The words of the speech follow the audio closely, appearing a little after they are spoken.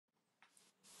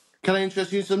Can I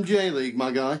interest you in some J.League,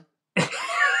 my guy?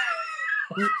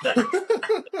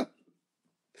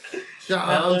 Shout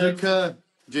out Andrew Kerr.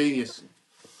 Genius.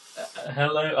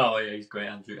 Hello. Oh, yeah, he's great,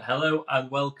 Andrew. Hello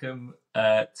and welcome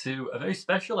to a very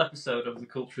special episode of the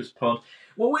Cultures Pod.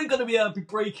 Well, we're going to be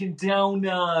breaking down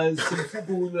some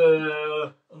football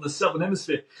on the Southern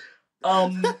Hemisphere.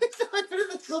 I've been in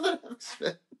the Southern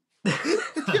Hemisphere.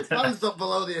 Japan's not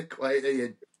below the equator,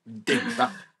 you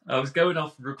dickbag. I was going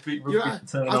off rugby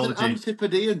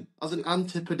terminology. As an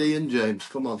Antipodean, James.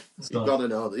 Come on, you've got to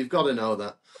know that. You've got to know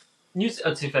that. New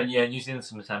Zealand's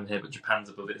summertime here, but Japan's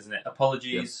above it, isn't it?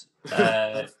 Apologies.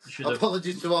 Yeah.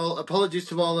 Apologies to all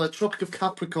Tropic of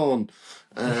Capricorn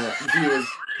viewers.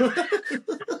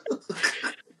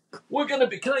 We're gonna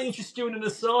be. Can I interest you in an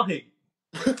Asahi?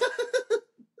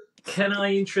 Can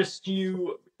I interest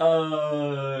you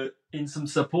in some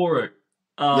Sapporo?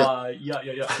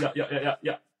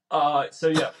 Yeah.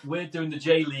 So we're doing the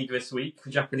J.League this week, the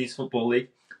Japanese Football League.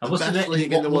 The best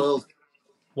league in the world.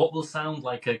 What will sound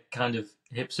like a kind of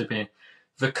hipster opinion.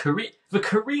 The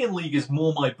Korean League is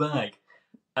more my bag.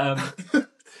 Well,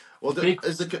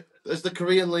 is the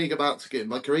Korean League about to get?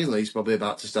 My Korean League's probably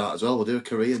about to start as well. We'll do a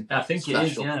Korean. I think special. It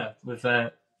is, yeah, with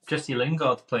Jesse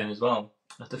Lingard playing as well.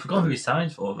 I forgot who he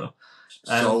signed for though.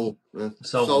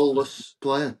 Soulless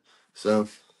player. So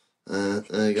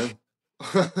there you go.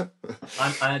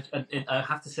 I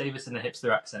have to say this in a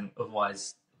hipster accent,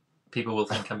 otherwise people will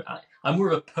think I'm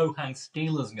more of a Pohang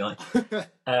Steelers guy.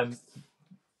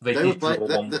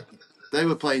 They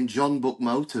were playing John Buck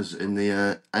Motors in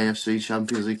the AFC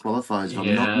Champions League qualifiers, if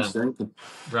I'm not mistaken.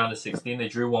 Round of 16, they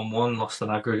drew 1-1, lost an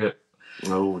aggregate.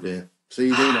 Oh dear. So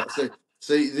you do that.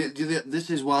 See, this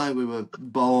is why we were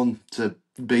born to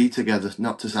be together,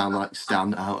 not to sound like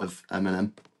Stan out of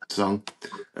Eminem song,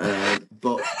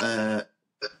 but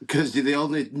because you're the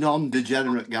only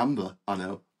non-degenerate gambler I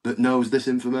know that knows this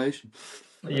information.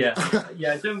 Yeah,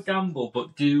 don't gamble,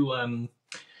 but do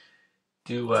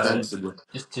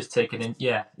just take it in.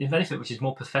 Yeah, if anything, which is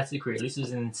more pathetic, really. At least there's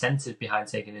an incentive behind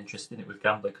taking interest in it with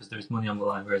gambling because there's money on the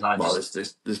line.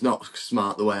 Whereas it's not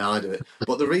smart the way I do it.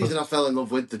 But the reason I fell in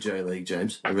love with the J.League,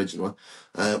 James, originally,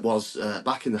 was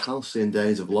back in the halcyon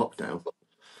days of lockdown,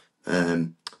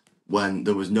 when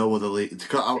there was no other league.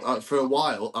 For a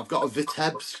while, I've got a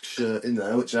Vitebsk shirt in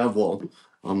there, which I've worn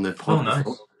on the pod. Oh,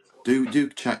 nice. Do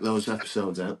check those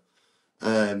episodes out.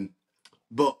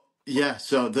 But yeah,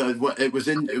 so it was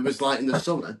like in the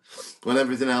summer when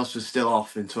everything else was still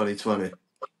off in 2020.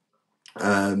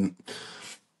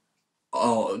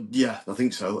 Oh yeah, I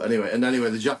think so. Anyway,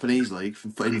 the Japanese league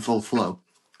in full flow,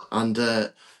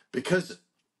 and because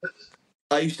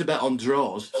I used to bet on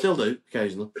draws, still do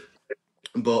occasionally,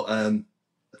 but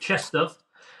chess stuff.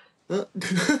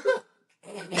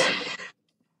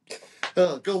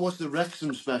 Go watch the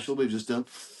Wrexham special we've just done.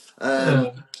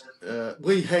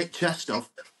 We hate chess stuff.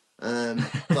 Sounds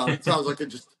like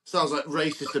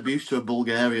racist abuse to a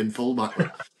Bulgarian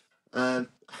fullback. So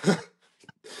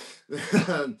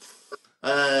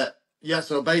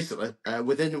basically,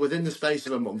 within the space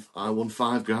of a month, I won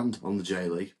 $5,000 on the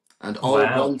J.League, and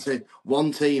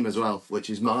one team as well, which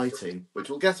is my team, which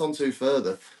we'll get onto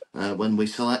further when we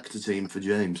select a team for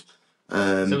James.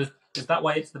 So is that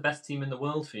why it's the best team in the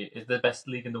world for you? Is the best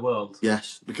league in the world?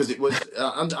 Yes, because it was,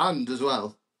 and as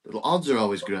well, the odds are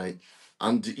always great,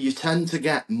 and you tend to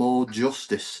get more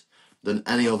justice than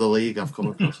any other league I've come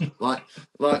across. like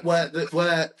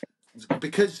where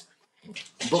because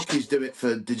bookies do it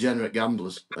for degenerate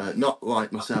gamblers, not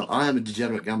like myself. I am a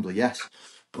degenerate gambler, yes,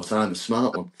 but I'm a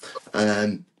smart one.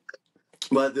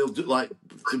 Where they'll do,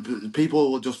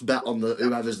 people will just bet on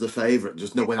whoever's the favourite,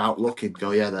 just without looking.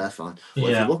 Go, yeah, they're fine. Well,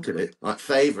 if you look at it, like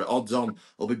favourite odds on,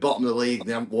 will be bottom of the league.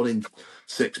 They haven't won in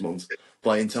 6 months,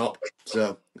 playing top.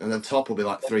 So, and then top will be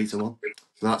like 3-1. So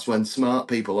that's when smart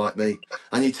people like me,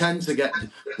 and you tend to get.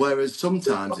 Whereas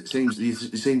sometimes it seems you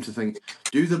seem to think,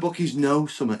 do the bookies know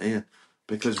something here?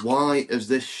 Because why has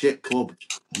this shit club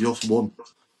just won?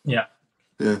 Yeah.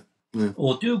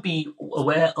 Or do be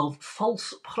aware of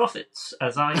false prophets,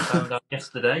 as I found out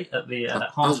yesterday at the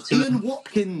as Ian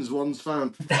Watkins once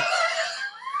found.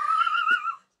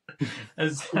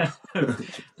 as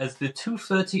the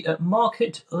 2:30 at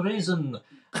Market Raisin.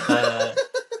 Well,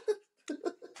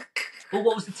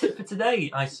 what was the tip for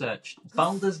today? I searched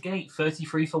Baldur's Gate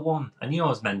 33 for 1. I knew I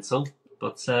was mental,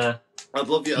 but I'd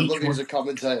love you as a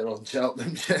commentator on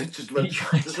Cheltenham. just when they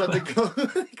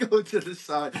go to the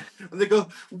side and they go,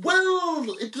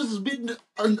 well, it has been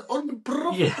an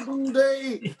unprofitable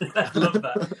day. I love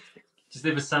that. Just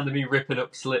the sound of me ripping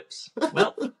up slips.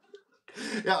 Well,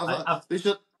 yeah,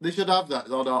 They should have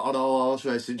that on all horse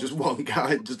racing. Just one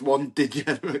guy, just one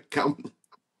degenerate camp.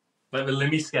 Like the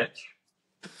Limmy sketch.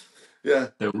 Yeah.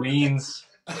 The Weens.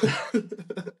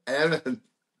 Aaron.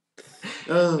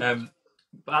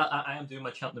 But I am doing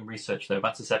my Cheltenham research though.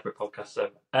 That's a separate podcast. So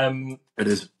It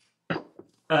is.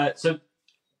 So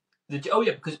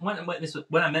because when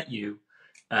I met you,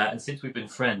 and since we've been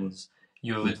friends,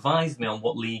 you have advised me on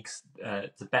what leagues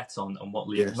to bet on and what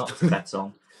leagues not to bet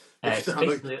on.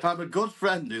 If I'm a good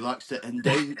friend who likes to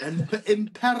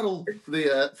imperil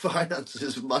the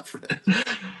finances of my friends.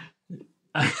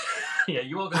 Yeah,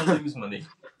 you are going to lose money,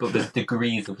 but there's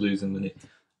degrees of losing money.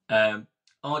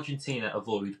 Argentina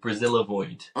avoid, Brazil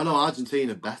avoid. Oh no,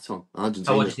 Argentina bet on.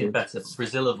 Argentina better.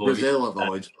 Brazil avoid. Brazil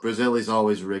avoid. Brazil is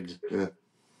always rigged. Yeah.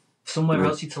 Somewhere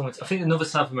else you told me. I think another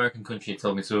South American country you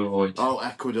told me to avoid. Oh,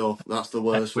 Ecuador. That's the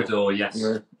worst. Ecuador, one. yes.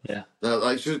 Yeah.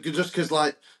 Like just because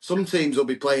like some teams will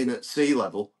be playing at sea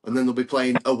level and then they'll be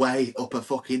playing away up a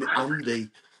fucking Andy,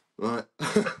 right?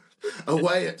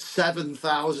 Away at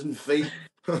 7,000 feet.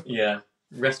 Yeah.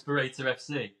 Respirator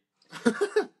FC.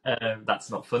 That's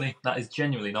not funny. That is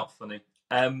genuinely not funny.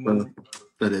 It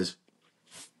is.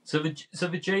 So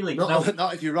the J-League.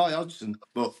 Not if you're Roy Hodgson,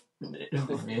 but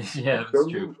yeah, that's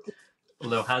true.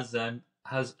 Although has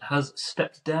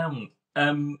stepped down.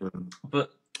 But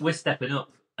we're stepping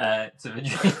up to the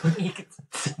J-League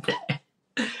today.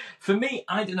 For me,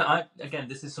 I don't know. Again,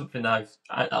 this is something I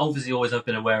obviously always have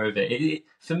been aware of it.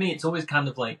 For me, it's always kind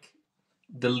of like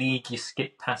the league you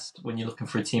skip past when you're looking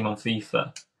for a team on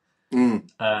FIFA.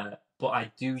 But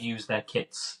I do use their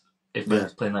kits if I'm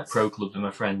playing like pro clubs with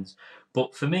my friends.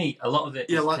 But for me, a lot of it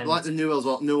is like the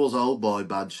Newell's Old Boy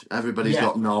badge. Everybody's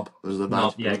got Knob as the badge.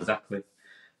 Knob, yeah, exactly.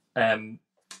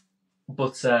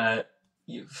 But for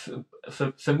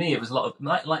me, it was a lot of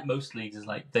like most leagues is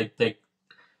like they're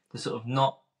sort of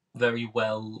not very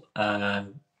well. They're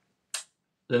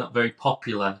not very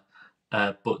popular,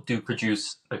 but do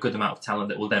produce a good amount of talent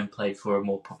that will then play for a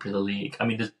more popular league. I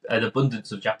mean, there's an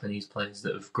abundance of Japanese players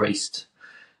that have graced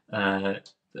the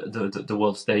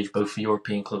world stage, both for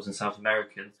European clubs and South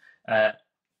American. I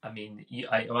mean,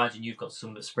 I imagine you've got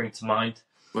some that spring to mind.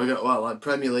 We got like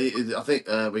Premier League. I think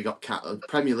we got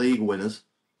Premier League winners.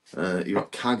 You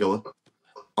got Kagawa,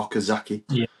 Okazaki,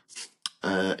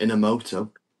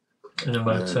 Inamoto. Who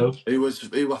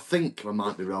I think I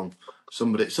might be wrong.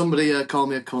 Somebody call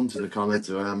me a cunt in the comments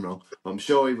if I am wrong. I'm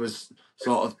sure he was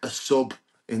sort of a sub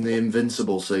in the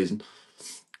Invincible season.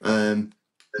 Then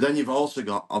you've also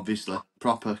got obviously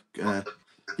proper.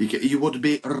 You would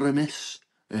be remiss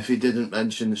if you didn't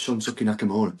mention Shunsuke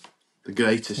Nakamura, the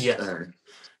greatest.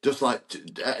 Just like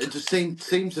it just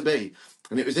seems to be,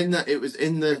 and it was in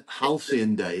the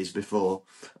halcyon days before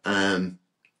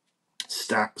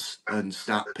stats and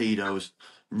stat pedos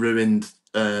ruined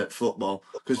football,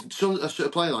 because a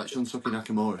player like Shunsuke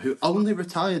Nakamura, who only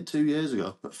retired 2 years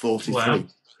ago at 43,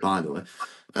 by the way,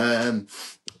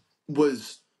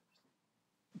 was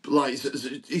like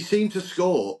he seemed to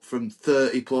score from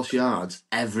 30 plus yards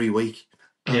every week.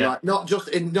 Like not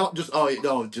just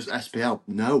SPL.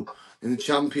 No, in the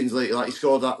Champions League, like he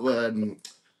scored that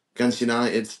against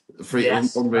United,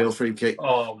 unreal free kick.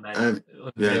 Oh man,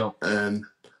 unreal.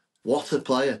 What a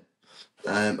player!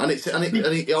 And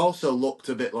he also looked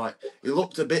a bit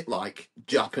like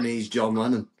Japanese John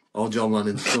Lennon or John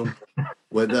Lennon's son.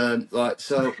 With what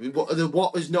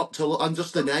is not to look, and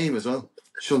just the name as well,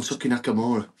 Shunsuke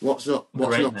Nakamura. What's not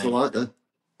to like then?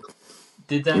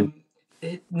 Did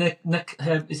is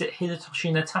it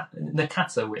Hidetoshi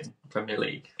Nakata win Premier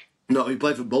League? No, he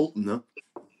played for Bolton though.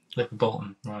 Played for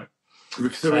Bolton, right?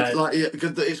 So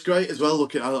it's great as well.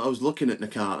 I was looking at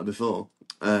Nakata before.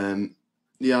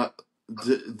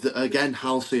 Again,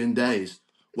 halcyon days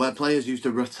where players used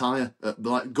to retire,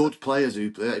 like good players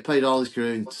who played all his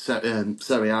career in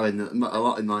Serie A, a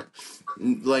lot in like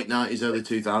late 90s, early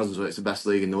 2000s, where it's the best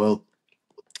league in the world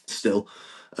still,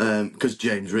 because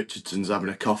James Richardson's having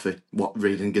a coffee,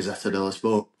 reading Gazzetta dello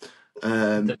Sport.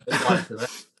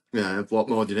 Yeah, what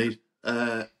more do you need?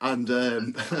 The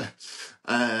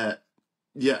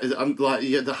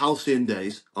halcyon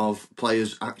days of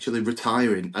players actually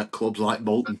retiring at clubs like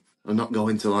Bolton and not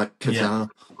going to like Qatar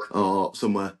or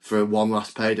somewhere for one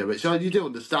last payday, which you do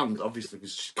understand, obviously,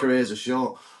 because careers are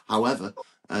short. However,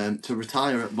 to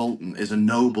retire at Bolton is a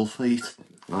noble feat,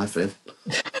 I feel.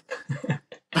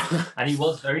 and he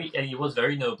was very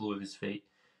noble with his feet.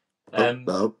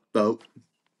 Positively,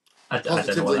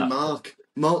 Mark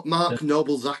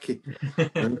Noblezaki.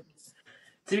 To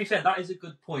be fair, that is a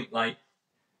good point. Like,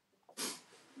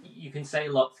 you can say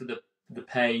a lot for the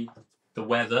pay, the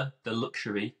weather, the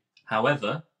luxury.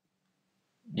 However,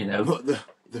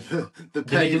 The they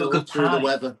pain do a good through the pie?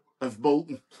 weather of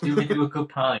Bolton. Do they do a good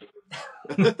pie?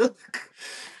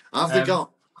 Have they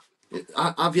got?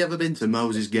 Have you ever been to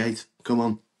Moses Gate? Come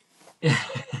on. There's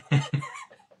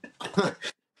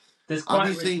Have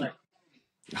you quite seen?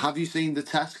 Have you seen the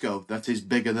Tesco that is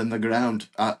bigger than the ground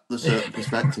at the certain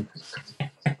perspective?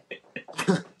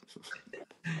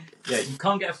 Yeah, you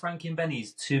can't get a Frankie and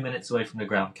Benny's 2 minutes away from the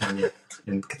ground, can you?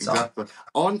 In Qatar. Exactly.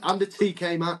 And the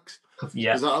TK Maxx.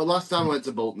 Yeah. Because last time I went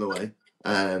to Bolton away,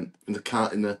 in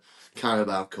the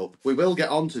Carabao Cup, we will get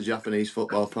on to Japanese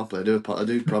football properly. I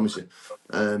do promise you.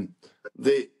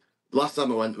 The last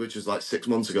time I went, which was like 6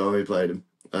 months ago, when we played them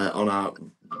on our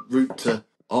route to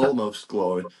almost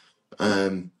glory.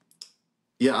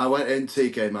 Yeah, I went in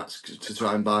TK Maxx to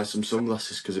try and buy some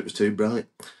sunglasses because it was too bright.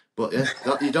 But yeah,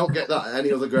 you don't get that at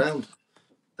any other ground.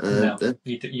 No, yeah.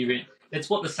 it's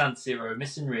what the San Siro are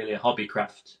missing, really, a hobby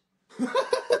craft.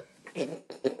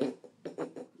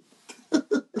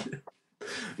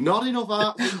 Not enough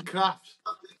arts and crafts.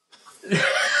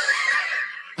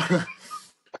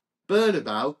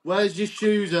 Burnabout, where's your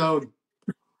shoe zone?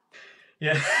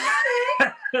 Yeah.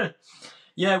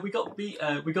 Yeah, we got beat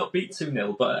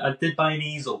 2-0, but I did buy an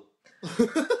easel.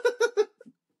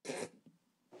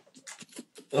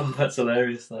 Oh, that's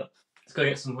hilarious, that.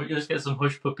 Let's get some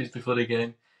hush puppies before the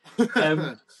game.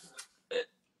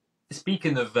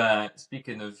 Speaking of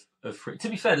free, to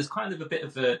be fair, there's kind of a bit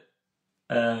of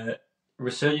a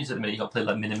resurgence at the minute. You got to play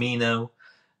like Minamino,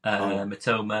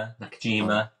 Matoma,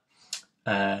 Nakajima,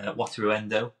 Wataru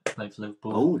Endo playing for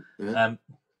Liverpool. Oh, yeah.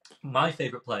 My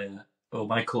favourite player, or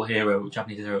my cult hero,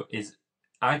 Japanese hero, is,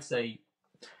 I'd say,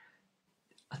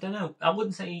 I don't know, I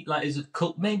wouldn't say like is a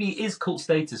cult, maybe it is cult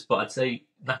status, but I'd say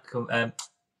Nakamura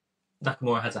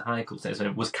has a high cult status, and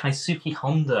it was Keisuke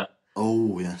Honda.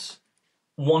 Oh, yes.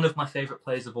 One of my favourite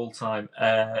players of all time.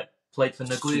 Played for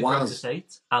Nagoya Grampus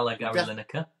 8, a la Gary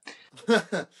Lineker.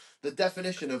 The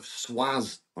definition of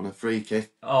swaz on a free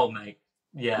kick. Oh, mate.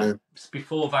 Yeah.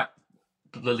 Before that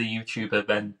bloody YouTuber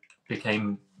then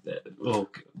became... are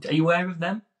you aware of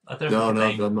them? I don't know.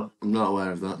 No, I'm not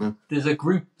aware of that, no. There's a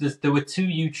group... There were two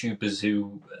YouTubers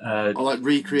who... like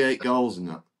recreate goals and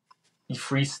that?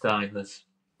 Freestylers.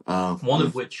 Oh. One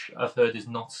of which I've heard is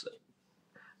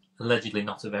allegedly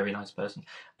not a very nice person.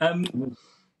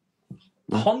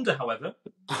 Honda, however,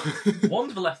 one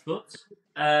for the left foot.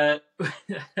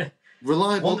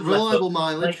 Reliable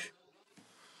mileage.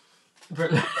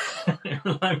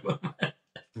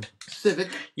 Civic.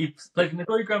 He played for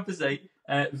Nagoya Grampus 8.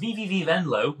 VVV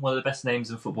Venlo, one of the best names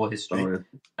in football history. Oh,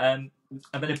 yeah.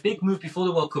 And then a big move before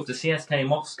the World Cup to CSK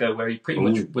Moscow, where he pretty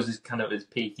much was at his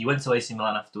peak. He went to AC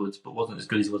Milan afterwards, but wasn't as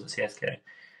good as he was at CSK.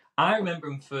 I remember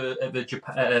him at the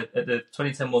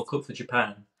 2010 World Cup for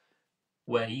Japan,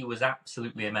 where he was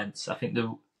absolutely immense. I think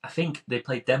they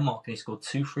played Denmark and he scored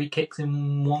 2 free kicks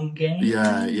in one game.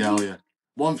 Yeah.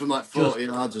 One from like 40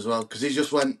 yards as well, because he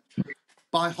just went,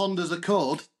 by Honda's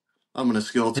accord, I'm going to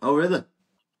score. Oh, really?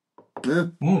 Yeah,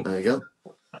 there you go.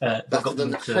 Better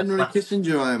than Henry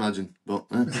Kissinger, I imagine. But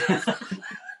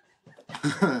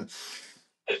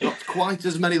not quite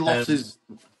as many losses.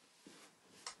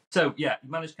 So, yeah, he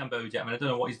managed Cambodia. I mean, I don't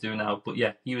know what he's doing now, but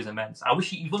yeah, he was immense.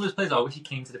 He's one of those players I wish he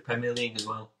came to the Premier League as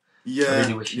well. Yeah, I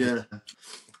really wish he did.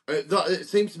 It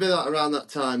seems to be that around that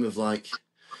time of like...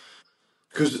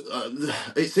 Because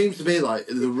it seems to be like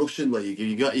the Russian league,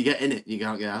 you get in it, you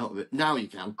can't get out of it. Now you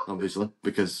can, obviously,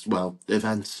 because, well,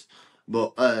 events.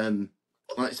 But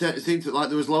it seemed like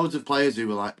there was loads of players who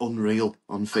were like unreal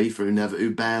on FIFA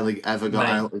who barely ever got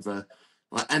out of like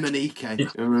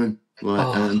Emenike.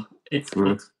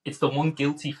 It's the one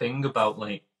guilty thing about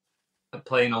like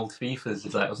playing old FIFAs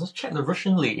is like I was just checking the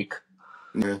Russian league,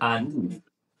 and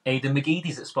Aidan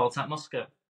McGeady's at Spartak Moscow.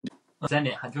 Then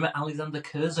it had, remember Alexander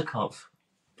Kurzakov?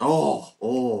 Oh,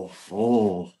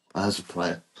 there's a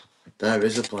player. There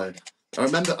is a player. I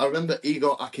remember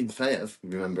Igor Akinfeev.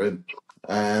 Remember him?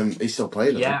 He's still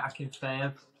playing. Yeah,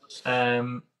 Akinfeev.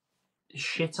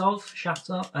 Shatov.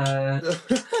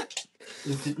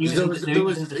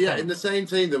 In the same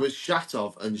team there was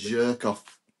Shatov and Zhirkov,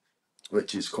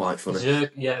 which is quite funny.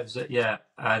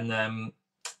 And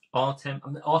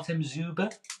Artem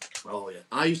Zuba. Oh yeah,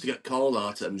 I used to get called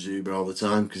Artem Zuba all the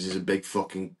time because he's a big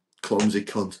fucking clumsy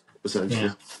cunt,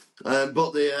 essentially. Yeah.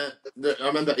 But I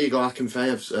remember Igor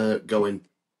Akinfeev's going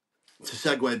to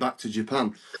segue back to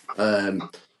Japan.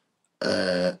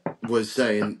 Was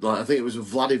saying like I think it was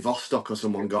Vladivostok or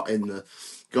someone got in the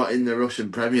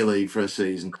Russian Premier League for a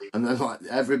season, and then like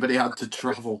everybody had to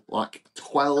travel like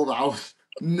 12 hours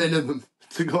minimum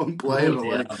to go and play him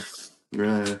away.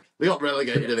 They got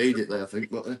relegated immediately, I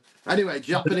think. But anyway,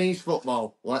 Japanese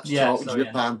football. Let's Yeah, talk sorry,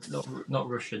 Japan. not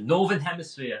Russian. Northern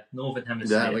Hemisphere.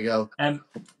 There we go.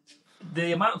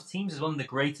 The amount of teams as well in the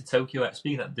Greater Tokyo.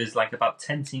 Speaking of that, there's like about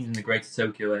 10 teams in the Greater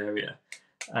Tokyo area,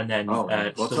 and then Well,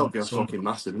 Tokyo's some fucking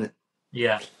massive, isn't it?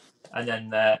 yeah, and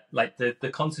then like the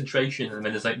concentration. I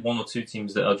mean, there's like one or two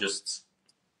teams that are just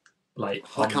like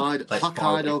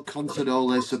Hokkaido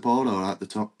Consadole Sapporo at the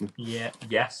top. Yeah.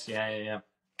 Yes. Yeah.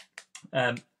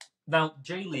 Now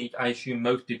J.League, I assume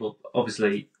most people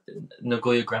obviously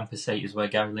Nagoya Grampus State is where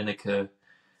Gary Lineker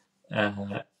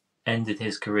ended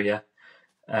his career.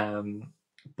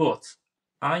 But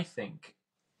I think,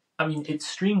 I mean, it's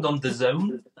streamed on The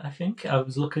Zone. I think I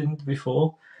was looking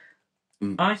before.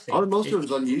 I think most of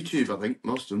them's on YouTube. I think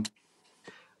most of them.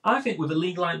 I think with a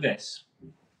league like this,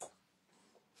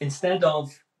 instead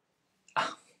of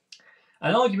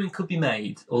an argument could be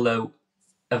made, although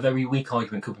a very weak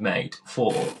argument could be made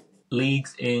for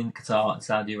leagues in Qatar and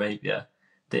Saudi Arabia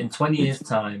that in 20 years'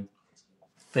 time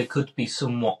they could be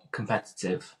somewhat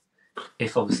competitive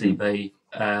if obviously they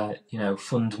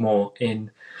fund more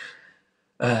in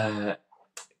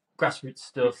grassroots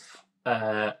stuff,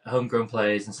 homegrown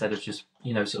players instead of just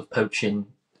sort of poaching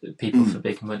people for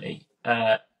big money.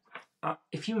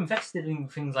 If you invested in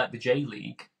things like the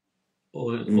J.League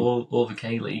or the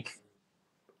K-League,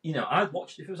 I'd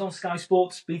watch if it was on Sky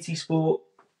Sports, BT Sport.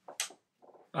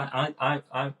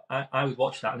 I would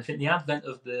watch that, and I think the advent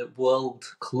of the World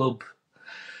Club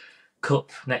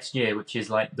Cup next year, which is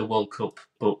like the World Cup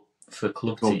but for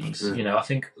club teams. Yeah. I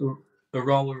think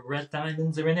Urawa Red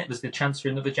Diamonds are in it. There's the chance for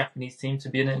another Japanese team to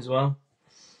be in it as well.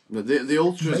 But the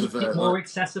ultras make it more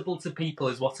accessible to people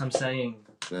is what I'm saying.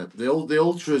 Yeah, the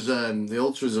ultras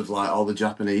of like all the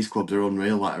Japanese clubs are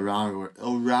unreal. Like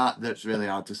Urawa, that's really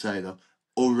hard to say though.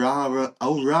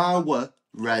 Urawa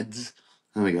Reds.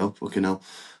 There we go. Fucking hell.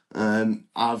 They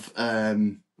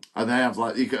have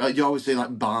like you always see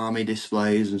like balmy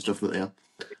displays and stuff like that.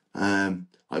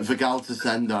 Like Vegalta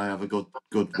Sendai have a good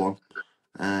one.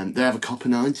 They have a Copper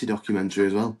 90 documentary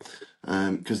as well.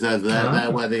 Because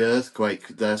they're where the earthquake.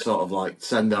 They're sort of like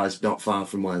Sendai's not far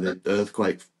from where the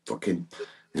earthquake fucking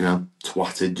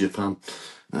twatted Japan.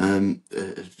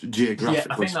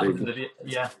 Geographically speaking.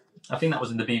 I think that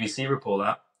was in the BBC report.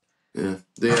 That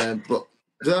but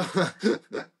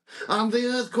and the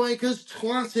earthquake has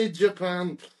twatted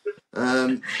Japan.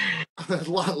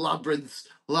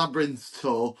 Labyrinth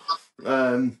tour.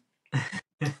 Labyrinth.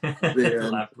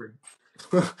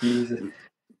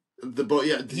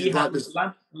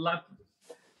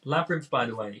 Labyrinth, by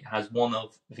the way, has one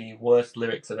of the worst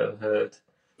lyrics I've ever heard.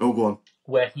 Oh, go on.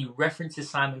 Where he references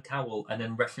Simon Cowell and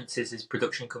then references his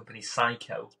production company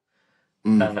Psycho,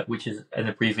 which is an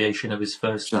abbreviation of his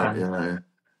first name. Yeah.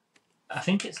 I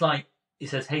think it's like he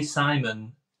says, "Hey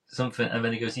Simon," something, and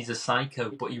then he goes, "He's a psycho,"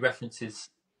 but he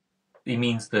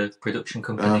means the production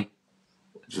company.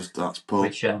 Just that's Paul.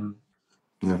 Which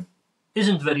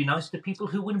isn't very nice to people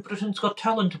who win Britain's Got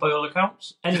Talent, by all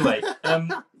accounts. Anyway,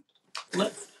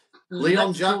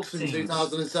 Leon Jackson,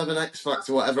 2007 X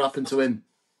Factor. Whatever happened to him?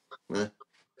 Yeah.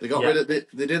 They got rid of it.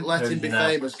 They didn't let him be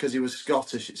famous because he was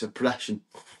Scottish. It's oppression.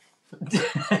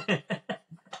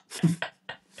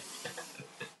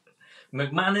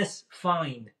 McManus,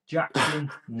 fine. Jackson,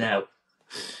 no.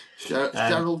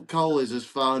 Cheryl Cole is as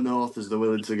far north as they're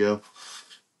willing to go.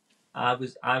 I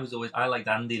liked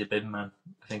Andy the Bin Man.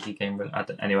 I think he came.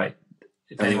 Anyway,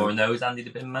 if anyone knows Andy the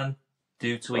Bin Man,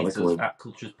 do tweet us at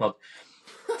Cultures Pod.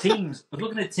 Teams. I was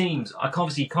looking at teams.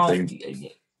 You can't.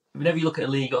 Whenever you look at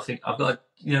a league, I think I've got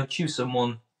to choose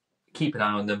someone, keep an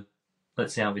eye on them.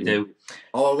 Let's see how we do.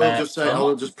 Oh, I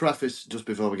will just preface just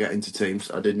before we get into teams.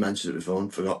 I did mention it before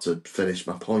and forgot to finish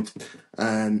my point.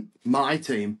 My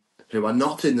team, who are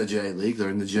not in the J-League, they're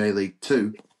in the J-League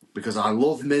 2, because I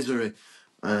love misery.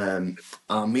 Are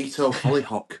Mito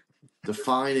Hollyhock, the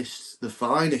finest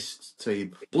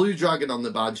team. Blue Dragon on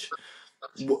the badge.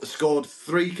 Scored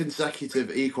 3 consecutive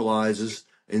equalisers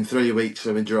in 3 weeks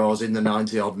from in draws in the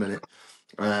 90-odd minute.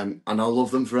 And I'll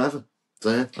love them forever.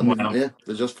 So, they're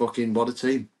just fucking what a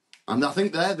team. And I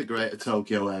think they're the Greater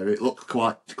Tokyo area. It looks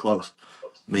quite close.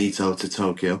 Mito to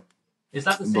Tokyo. Is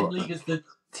that the same league as the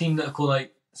team that are called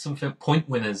like something point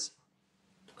winners?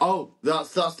 Oh,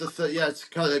 that's the it's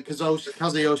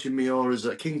Kazuyoshi Miura's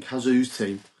King Kazu's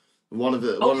team. One of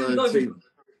the team.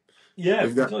 Yeah,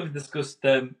 we've not even discussed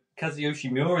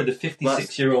Kazuyoshi Miura, the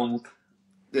 56-year-old.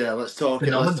 Yeah, let's talk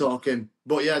him.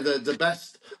 But yeah, the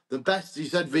best. You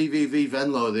said VVV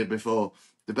Venlo there before.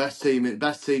 The best team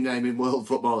name in world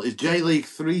football is J-League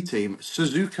 3 team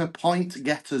Suzuka Point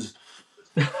Getters.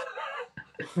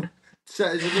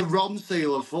 Is it the Ron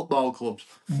seal of football clubs?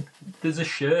 There's a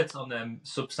shirt on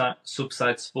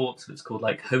Subside Sports that's called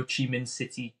like Ho Chi Minh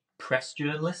City Press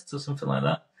Journalists or something like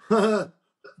that. I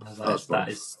was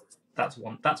like, that's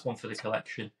one for the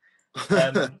collection.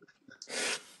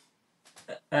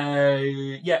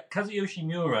 Kazuyoshi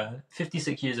Miura,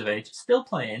 56 years of age, still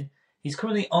playing. He's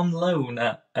currently on loan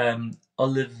at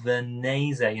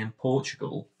Olivenese in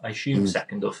Portugal. I assume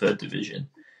second or third division.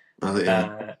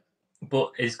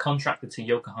 But is contracted to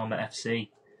Yokohama FC.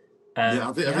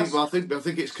 I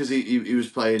think it's because he was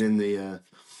playing in the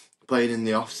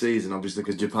off season, obviously,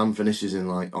 because Japan finishes in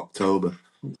like October,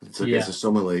 so it's a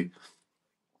summer league,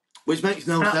 which makes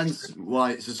no sense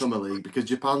why it's a summer league, because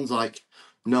Japan's like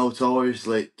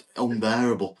notoriously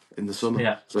unbearable in the summer.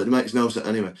 Yeah. So it makes no sense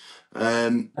anyway. I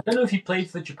don't know if he played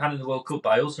for Japan in the World Cup, but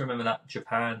I also remember that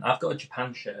Japan. I've got a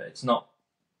Japan shirt.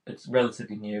 It's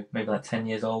relatively new, maybe like 10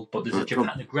 years old. But there's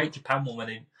the great Japan one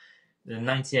when the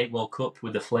 '98 World Cup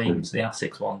with the Flames, the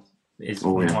Asics one, is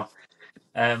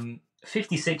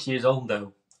 56 years old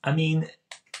though. I mean,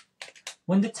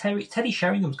 when did Teddy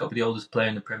Sheringham's got to be the oldest player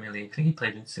in the Premier League? I think he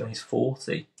played until he's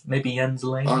 40. Maybe Jens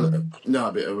Lehmann? No,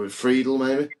 a bit of Friedel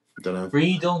maybe. I don't know.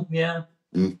 Friedel, yeah.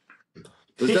 There's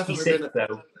 56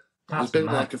 though. There's been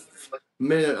like a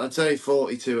minute. I'd say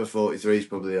 42 or 43 is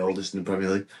probably the oldest in the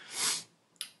Premier League.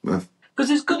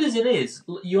 Because as good as it is,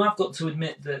 you have got to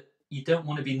admit that you don't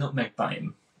want to be nutmegged by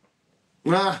him.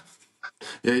 Yeah,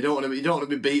 you don't want to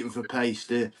be beaten for pace,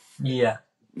 do you? Yeah.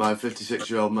 By a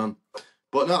 56-year-old man.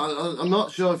 But no, I'm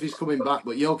not sure if he's coming back.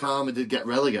 But Yokohama did get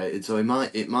relegated, so it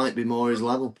might be more his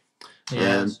level.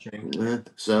 Yeah, that's true. Yeah.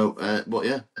 So, but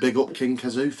yeah, big up King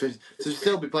Kazoo. So he'll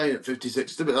still be playing at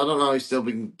 56. I don't know how he's still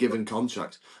been given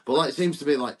contracts, but like it seems to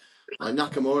be like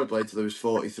Nakamura played till he was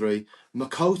 43.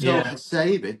 Makoto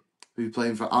Hasebe, who's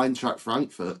playing for Eintracht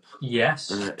Frankfurt,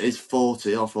 is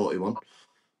 40 or 41.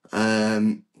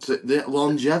 So the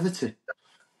longevity.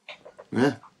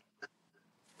 Yeah.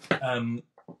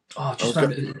 Just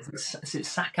remember, is it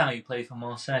Sakai who played for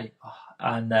Marseille?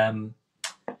 And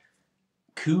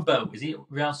Kubo, is he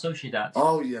Real Sociedad?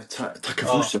 Oh yeah,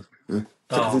 Takafusa.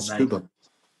 Takafusa Kubo.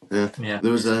 Yeah.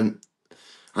 There was I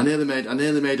nearly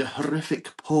made a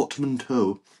horrific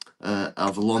portmanteau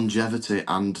of longevity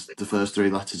and the first three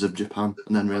letters of Japan,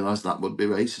 and then realised that would be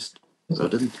racist, so I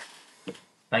didn't.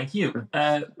 Thank you.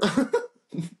 The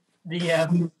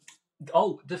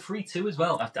 3-2 as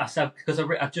well. I said because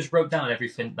I just wrote down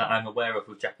everything that I'm aware of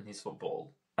with Japanese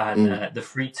football, and the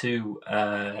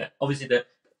 3-2. Obviously,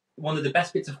 one of the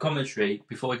best bits of commentary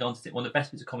before we go on to one of the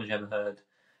best bits of commentary I ever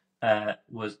heard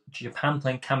was Japan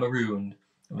playing Cameroon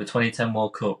in the 2010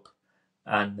 World Cup,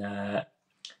 and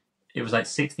it was like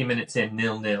 60 minutes in,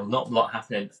 0-0, not a lot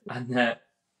happening, and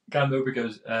Guy Mowbray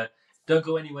goes, "Don't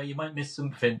go anywhere, you might miss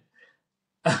something."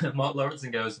 Mark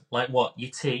Lawrenson goes, "Like what?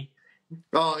 Your tea?"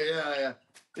 Oh yeah.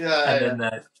 And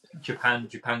then Japan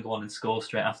go on and score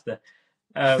straight after.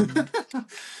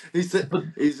 He's a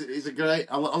great.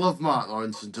 I love Mark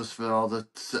Lawrence just for all the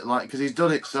because he's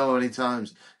done it so many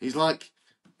times. He's like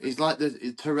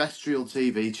the terrestrial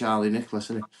TV Charlie Nicholas,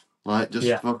 isn't he? Like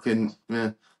just fucking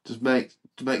just makes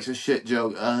a shit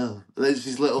joke. Oh, there's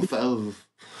his little phone.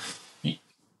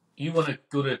 You want to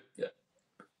go to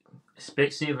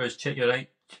Specsavers, check your right.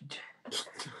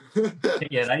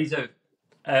 Check your eyes out.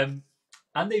 And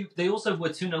they also were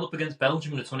 2-0 up against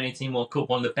Belgium in the 2018 World Cup,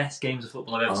 one of the best games of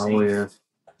football I've ever seen. Yeah.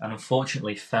 And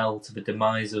unfortunately fell to the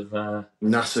demise of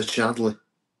Nasser Chadley.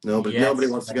 Nobody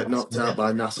wants to get knocked out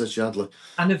by Nasser Chadley.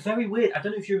 And a very weird, I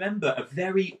don't know if you remember, a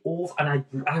very awful, and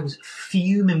I was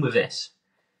fuming with this,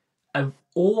 an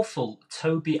awful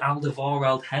Toby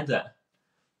Alderweireld header,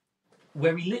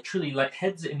 where he literally like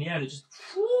heads it in the air and it just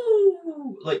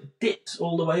like dips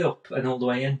all the way up and all the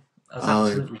way in. I was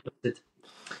absolutely gutted.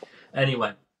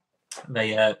 Anyway,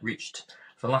 they reached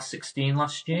the last 16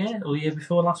 last year or the year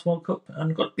before last World Cup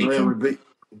and got beaten. We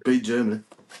beat Germany.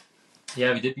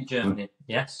 Yeah, we did beat Germany.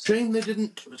 Yes. Shame they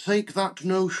didn't take that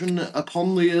notion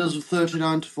upon the years of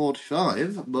 39 to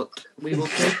 45, but we will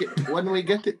take it when we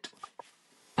get it.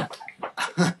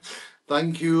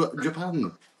 Thank you,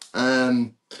 Japan.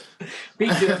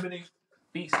 Beat Germany,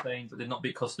 beat Spain, but did not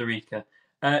beat Costa Rica.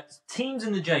 Teams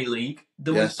in the J-League.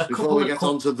 There was a before we get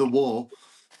onto the war.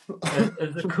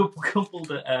 There's a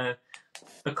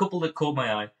couple that caught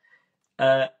my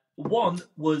eye. One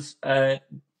was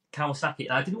Kawasaki,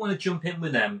 and I didn't want to jump in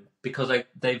with them because I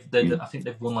think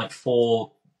they've won like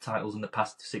 4 titles in the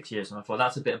past 6 years, and I thought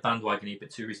that's a bit of bandwagon, a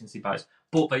bit too recency bias.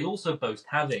 But they also boast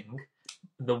having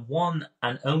the one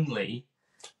and only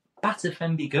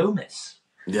Batafembi Gomis.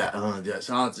 Yeah, it's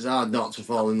hard not to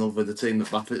fall in love with the team that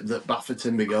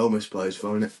Bafétimbi Gomis plays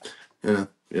for, isn't it? You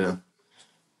know.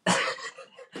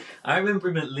 I remember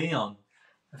him at Lyon,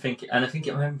 I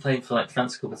remember him playing for like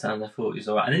France a couple of times. I thought he was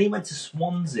alright, and then he went to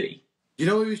Swansea. You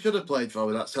know who we should have played for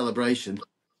with that celebration?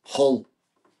 Hull.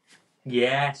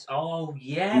 Yes. Oh,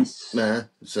 yes. Yeah.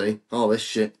 See, all this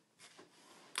shit.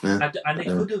 Yeah. And they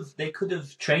could have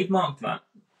trademarked that.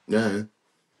 Yeah.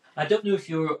 I don't know if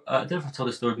I don't know if I've told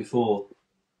a story before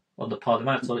on the pod. I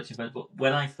might have told it to you, but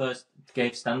when I first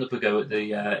gave stand-up a go at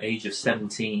the age of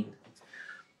 17,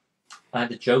 I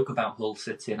had a joke about Hull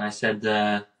City, and I said,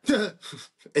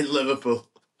 in Liverpool.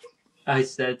 I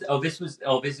said, this was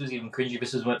even cringy.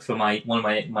 This was for one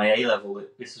of my A level.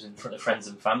 This was in front of friends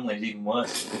and family. It was even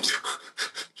worse.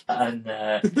 And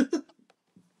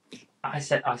I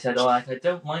said, I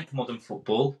don't like modern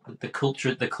football. The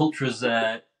culture's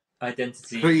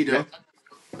identity Freedom.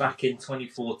 back in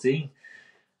 2014,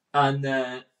 and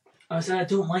I said I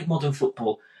don't like modern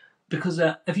football because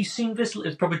have you seen this?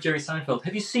 It's probably Jerry Seinfeld.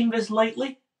 Have you seen this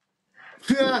lately?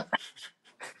 Yeah.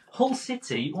 Hull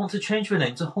City want to change their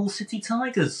name to Hull City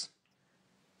Tigers.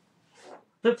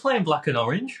 They're playing black and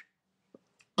orange.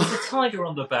 There's a tiger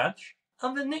on the badge,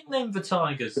 and they're nicknamed the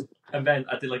Tigers. And then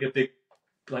I did like a big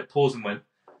pause and went,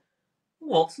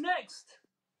 "What's next?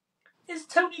 Is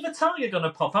Tony the Tiger going to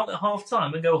pop out at half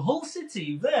time and go, Hull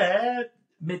City, they're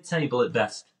mid-table at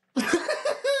best?"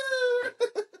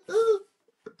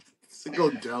 It's a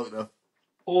good joke, though.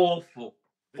 Awful.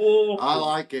 I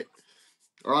like it.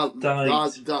 That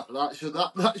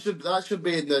should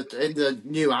be in the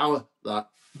new hour. That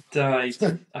Died.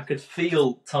 I could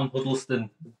feel Tom Huddleston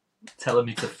telling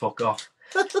me to fuck off.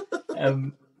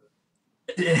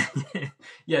 Yeah,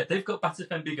 they've got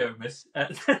Batafembi Gomez.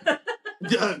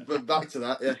 Yeah, but back to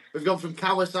that. Yeah, we've gone from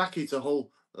Kawasaki to Hull.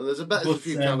 There's a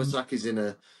few Kawasaki's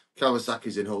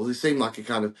in Hull. They seem like a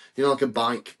kind of like a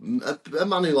bike. A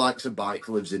man who likes a bike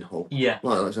lives in Hull. Yeah,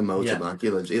 well, it's a motorbike.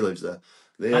 Yeah. He lives there.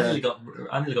 I nearly got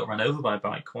run over by a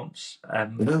bike once.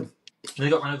 No. I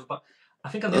got run over by. I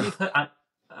think I'm the only person.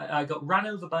 I got ran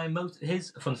over by a motor.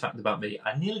 Here's a fun fact about me: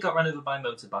 I nearly got run over by a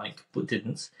motorbike, but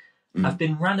didn't. I've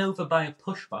been ran over by a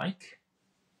push bike.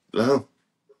 Oh.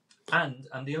 And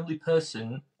I'm the only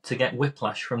person to get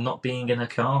whiplash from not being in a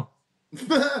car.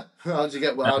 How did you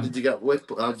get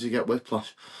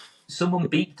whiplash? Someone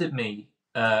beeped at me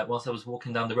whilst I was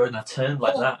walking down the road, and I turned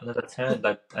like that, and as I turned,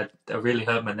 I really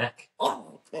hurt my neck.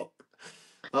 Oh, fuck.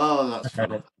 Oh, that's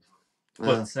funny.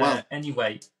 But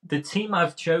anyway, the team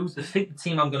I've chosen, I think the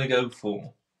team I'm going to go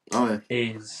for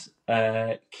is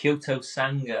Kyoto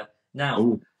Sanga.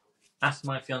 Now, asked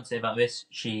my fiancée about this.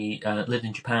 She lived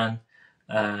in Japan,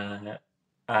 and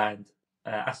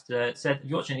asked her, said, "Have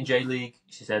you watched any J.League?"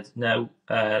 She said, "No.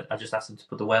 I just asked them to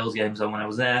put the Wales games on when I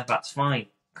was there. That's fine.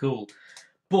 Cool."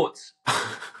 But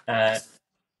I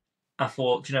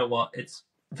thought, do you know what? It's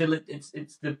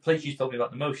the place she's told me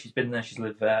about the most. She's been there. She's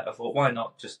lived there. I thought, why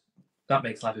not? That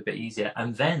makes life a bit easier.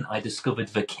 And then I discovered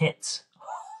the kit.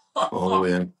 Oh,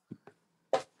 yeah.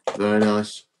 Very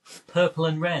nice. Purple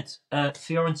and red.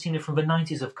 Fiorentina from the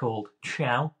 90s have called.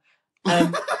 Ciao.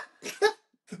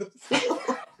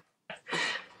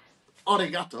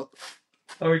 Origato.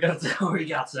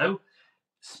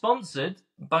 Sponsored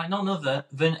by none other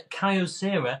than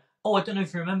Kyocera. Oh, I don't know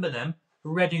if you remember them.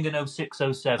 Reading in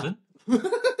 0607.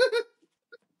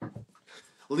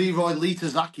 Leroy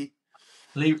Litazaki.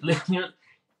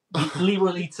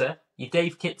 Leroy Lita, your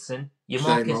Dave Kitson, your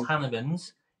Marcus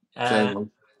Hannamans.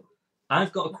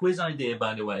 I've got a quiz idea,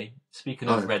 by the way, speaking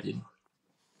of Reading.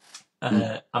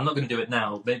 I'm not going to do it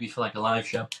now, maybe for like a live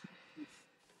show.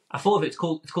 I thought of it, it's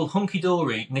called Hunky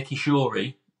Dory, Nicky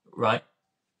Shorey, right?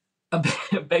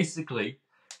 Basically,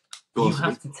 you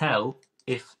have to tell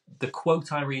if the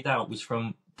quote I read out was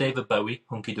from David Bowie,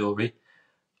 Hunky Dory,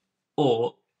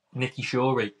 or Nicky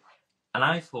Shorey. And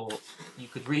I thought you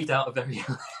could read out a very...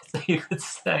 so you could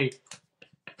say...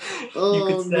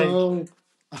 No.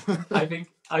 I think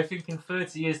in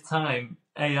 30 years' time,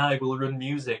 AI will run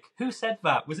music. Who said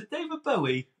that? Was it David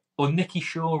Bowie or Nicky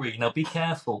Shorey? Now, be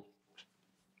careful.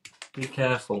 Be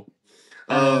careful.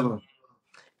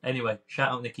 Anyway,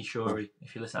 shout out Nicky Shorey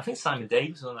if you listen. I think Simon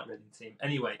Davis was on that Reading team.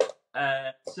 Anyway,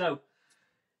 so...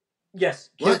 Yes.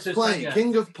 Let's play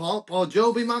King of Pop or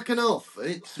Joby McAnuff.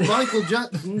 It's Michael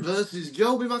Jackson versus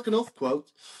Joby McAnuff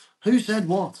quote. Who said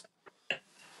what?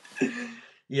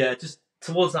 Yeah, just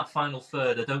towards that final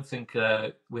third, I don't think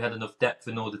we had enough depth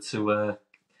in order to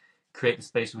create the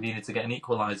space we needed to get an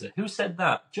equaliser. Who said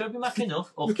that? Joby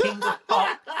McAnuff or King of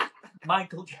Pop?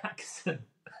 Michael Jackson.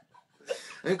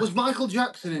 It was Michael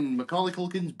Jackson in Macaulay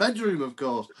Culkin's bedroom, of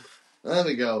course. There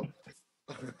we go.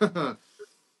 Oh,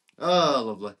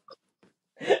 lovely.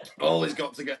 Always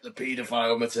got to get the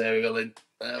paedophile material in.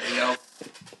 There we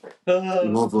go.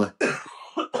 Lovely.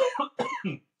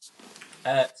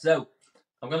 So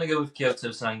I'm going to go with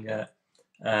Kyoto Sanga.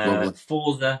 Lovely.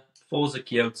 Forza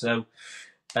Kyoto.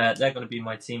 They're going to be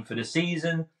my team for the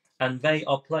season, and they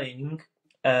are playing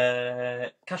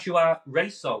Kashiwa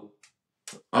Reysol.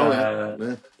 Oh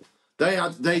yeah.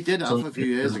 They did have a few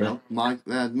years ago.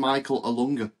 Michael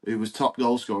Alunga, who was top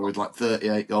goal scorer with like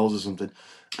 38 goals or something.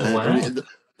 Wow.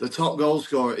 The top goal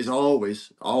scorer is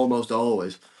almost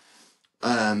always,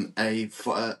 a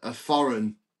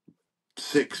foreign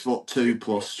 6'2"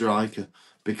 plus striker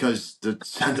because the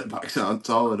centre backs aren't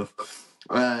tall enough.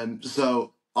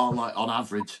 So on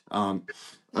average,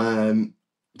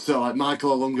 so like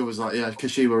Michael Alunga was like, yeah,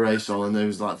 Kashiwa Reysol, and he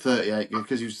was like 38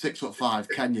 because he was 6'5",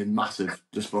 Kenyan, massive,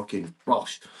 just fucking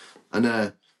bosh.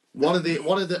 And one of the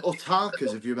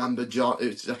Utakas, if you remember, John,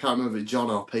 I can't remember if it's John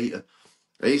or Peter.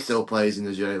 He still plays in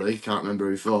the J.League. Can't remember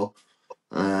who for.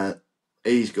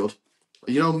 He's good.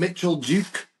 You know Mitchell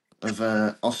Duke of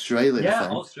Australia. Yeah,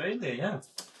 fame. Australia.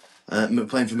 Yeah.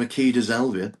 Playing for Makeda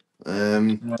Zelvia.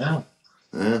 Wow.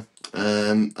 Yeah.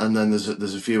 And then there's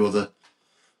a few other.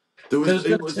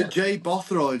 Was it Jay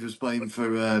Bothroyd was playing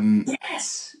for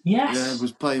Yes. yeah,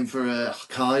 was playing for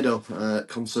Hokkaido,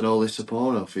 Consadole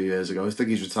Sapporo a few years ago. I think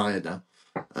he's retired now.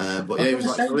 But yeah, he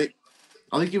was like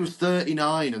I think he was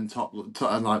 39 and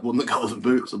and like won the Golden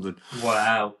Boot or something.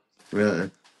 Wow. Yeah.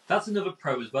 That's another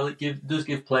pro as well. It does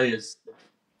give players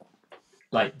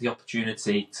like the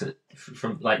opportunity to,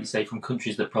 from like you say, from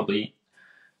countries that probably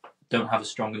don't have a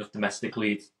strong enough domestic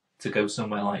league to go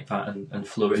somewhere like that and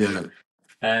flourish.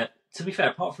 Yeah. To be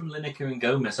fair, apart from Lineker and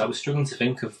Gomez, I was struggling to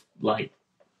think of like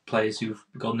players who've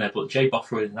gone there. But Jay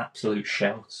Bothroyd is an absolute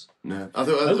shout. No, I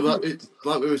thought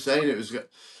like we were saying, it was.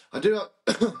 I do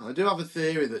have a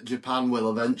theory that Japan will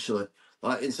eventually,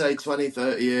 like in say 20,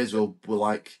 30 years, will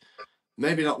like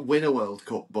maybe not win a World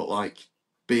Cup, but like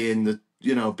be in the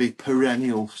be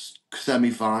perennial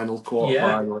semi-final,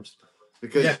 quarter-finalist.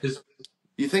 Because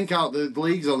you think out the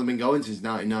league's only been going since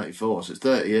 1994, so it's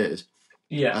 30 years.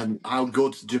 Yeah. And how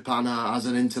good Japan are as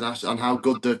an international, and how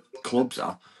good the clubs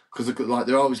are. Because like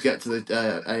they always get to the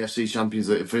AFC Champions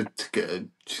League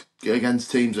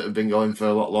against teams that have been going for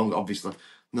a lot longer. Obviously,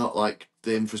 not like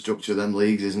the infrastructure of them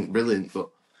leagues isn't brilliant, but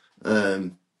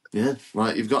yeah,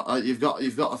 like you've got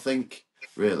to think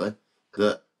really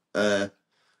that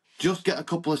just get a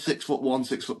couple of 6'1",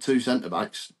 6'2" centre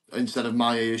backs instead of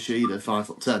Maya Yoshida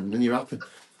 5'10", and you're happy.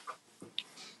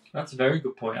 That's a very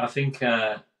good point. I think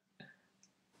for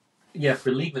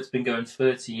a league that's been going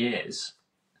 30 years,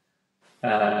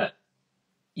 that's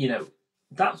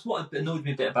what annoyed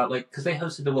me a bit about, like, because they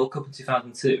hosted the World Cup in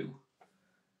 2002,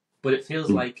 but it feels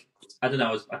like, I don't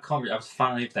know, I was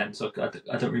 5 then, so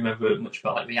I don't remember much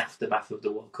about like the aftermath of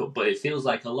the World Cup, but it feels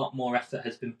like a lot more effort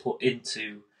has been put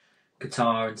into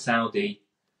Qatar and Saudi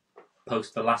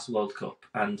post the last World Cup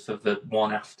and for the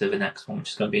one after the next one, which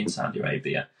is going to be in Saudi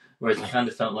Arabia. Whereas I kind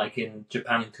of felt like in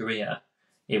Japan and Korea,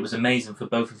 it was amazing for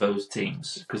both of those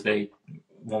teams because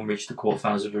one reached the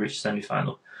quarterfinals, other reached the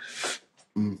semi-final.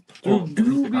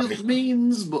 Dubious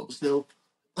means, but still.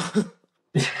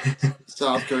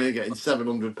 South Korea getting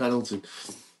 700 penalties.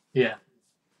 Yeah.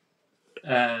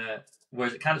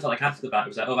 Whereas it kind of felt like after that, it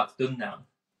was like, oh, that's done now.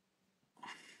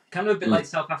 Kind of a bit like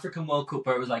South African World Cup,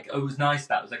 where it was like, oh, it was nice.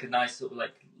 That was like a nice sort of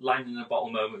like line in the bottle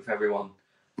moment for everyone.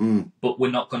 But we're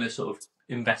not going to sort of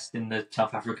invest in the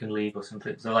South African League or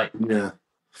something. So like, yeah,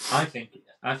 I think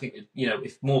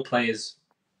if more players,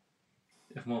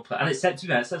 and it says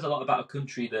a lot about a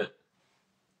country that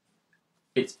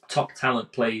its top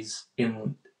talent plays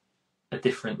in a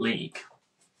different league.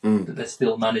 That they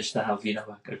still managed to have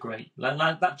a great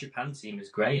like that Japan team is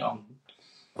great on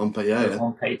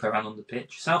paper and on the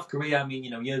pitch. South Korea, I mean,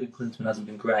 Jurgen Klinsmann hasn't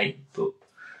been great, but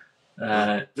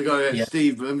they got to get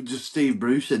Steve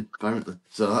Bruce in apparently,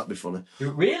 so that'd be funny.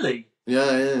 Really?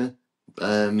 Yeah.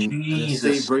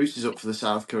 Steve Bruce is up for the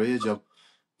South Korea job.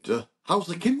 How's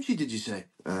the kimchi? Did you say?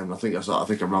 I think I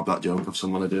robbed that joke off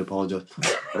someone. I do apologise.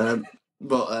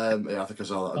 But I think I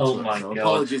saw that. Oh my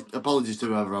god! Apologies to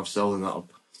whoever I've stolen that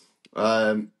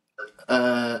on.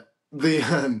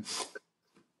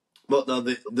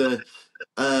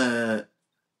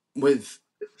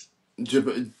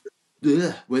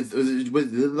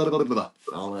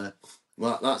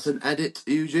 That's an edit,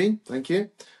 Eugene. Thank you.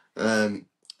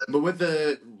 But with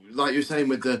like you were saying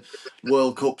with the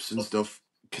World Cups and stuff,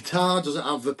 Qatar doesn't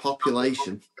have the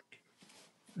population.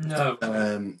 No.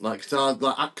 Like Qatar,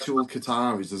 like actual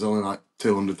Qataris, there's only like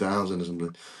 200,000 or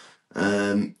something.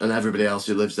 And everybody else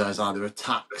who lives there is either a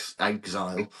tax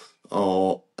exile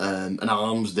or an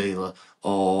arms dealer,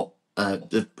 or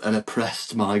an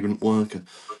oppressed migrant worker.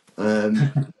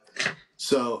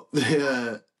 So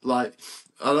like,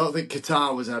 I don't think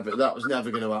Qatar was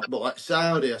never going to happen. But like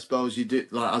Saudi, I suppose you do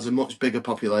like has a much bigger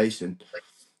population.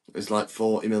 It's like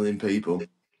 40 million people.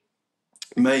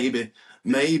 Maybe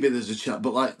there's a chat,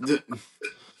 but like the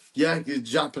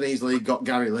Japanese league got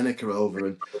Gary Lineker over,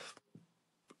 and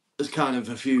there's kind of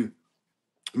a few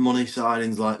money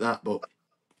signings like that. But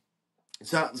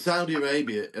Saudi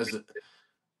Arabia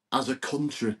as a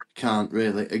country can't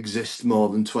really exist more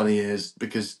than 20 years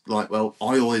because, like, well,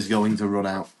 oil is going to run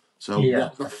out. So Yeah.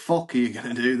 what the fuck are you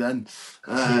going to do then?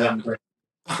 Exactly.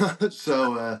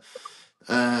 So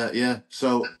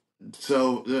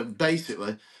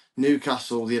basically,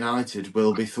 Newcastle United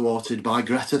will be thwarted by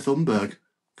Greta Thunberg.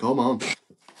 Come on.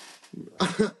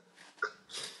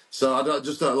 So I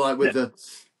don't like with the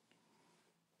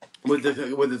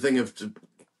thing of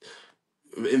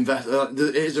invest.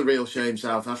 It is a real shame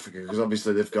South Africa because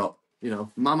obviously they've got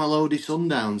Mamelodi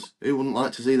Sundowns. Who wouldn't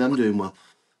like to see them doing well?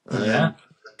 Yeah.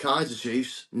 Kaiser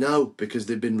Chiefs, no, because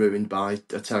they've been ruined by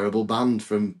a terrible band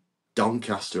from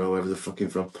Doncaster or wherever they're fucking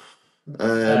from.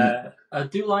 I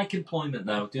do like Employment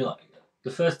though. I do like the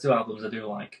first two albums. I do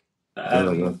like.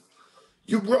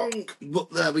 You're wrong, but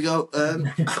there we go.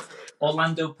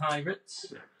 Orlando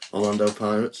Pirates. Orlando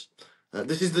Pirates.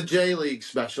 This is the J-League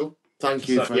special. Thank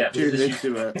you for tuning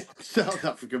into South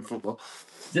African football.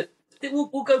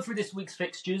 We'll go through this week's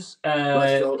fixtures.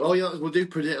 Let's go. Oh yeah, we'll do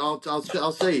predict.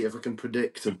 I'll see if I can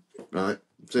predict them. Right.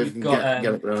 So if we can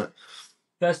get it right.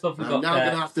 First off, I'm now going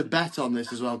to have to bet on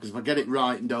this as well because if I get it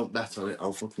right and don't bet on it,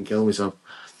 I'll fucking kill myself.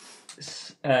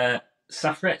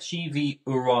 Safretchi v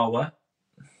Urawa.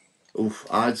 Oof,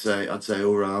 I'd say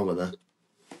Urawa there.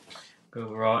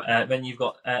 Right. Then you've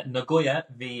got Nagoya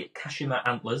v Kashima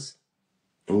Antlers.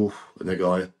 Oof,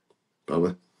 Nagoya,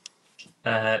 probably.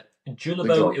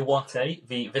 Julabo Iwate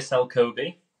v Vissel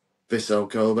Kobe. Vissel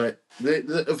Kobe.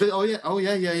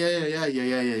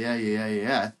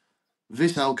 Yeah.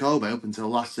 Vissel Kobe up until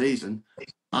last season.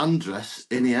 Andres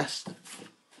Iniesta.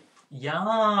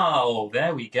 Yeah,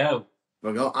 there we go.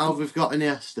 We've got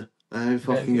Iniesta. There we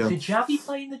fucking go. Did Xavi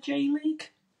play in the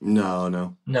J-League?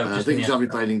 No. I think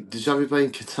Xavi played in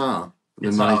Qatar?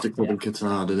 They managed a club in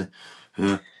Qatar, did he?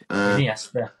 Yeah.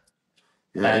 Iniesta.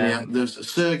 Yeah, there's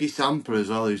Sergi Samper as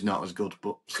well, who's not as good,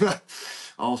 but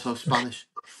also Spanish.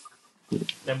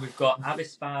 Then we've got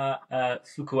Avispa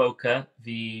Fukuoka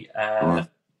v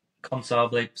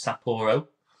Consable Sapporo.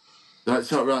 That's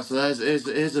right. So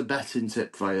here's a betting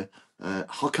tip for you.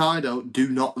 Hokkaido do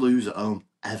not lose at home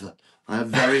ever. I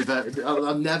have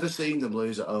I've never seen them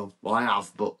lose at home. Well, I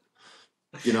have, but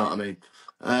you know what I mean.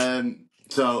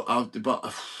 So I'll go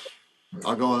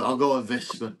with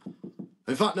Vispa.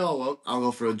 In fact, no, I won't. I'll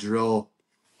go for a draw.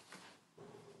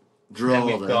 Then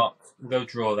we've got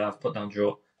draw there. I've put down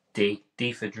draw. D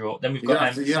for draw. Then we've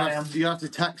got you have to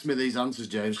text me these answers,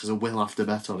 James, because I will have to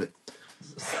bet on it.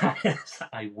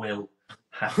 I will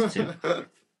have to.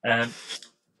 And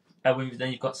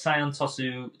then you've got Sion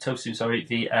Tosu,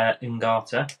 the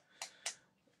Ngata.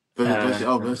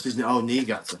 Versus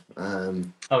Niigata.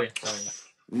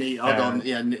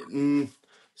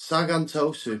 Sagan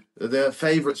Tosu. They're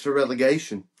favourites for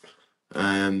relegation.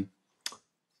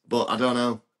 But I don't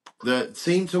know. They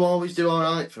seem to always do all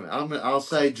right for me. I'll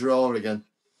say draw again.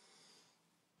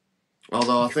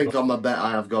 Although I think on my bet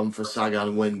I have gone for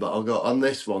Sagan win, but I'll go on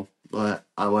this one where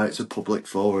it's a public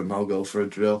forum. I'll go for a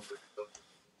draw.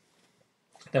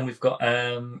 Then we've got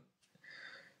Shonan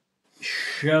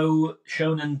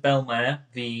Bellmare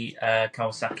v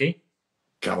Kawasaki.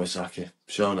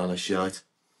 Shonan is shite.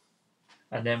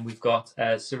 And then we've got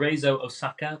Cerezo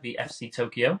Osaka v FC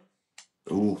Tokyo.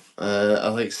 Ooh,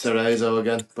 I think Cerezo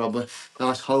again, probably.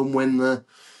 Nice home win there.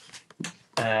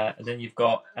 And then you've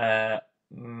got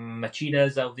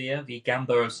Machida Zelvia v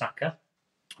Gamba Osaka.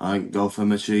 I go for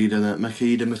Machida,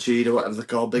 whatever they're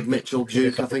called, Big Mitchell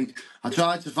Duke. I think I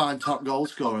tried to find top goal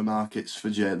scorer markets for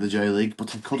the J-League,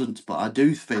 but I couldn't. But I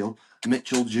do feel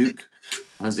Mitchell Duke,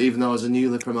 even though as a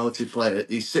newly promoted player,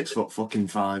 he's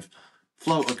 5'5".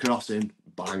 Float across him,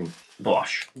 bang.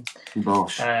 Bosh.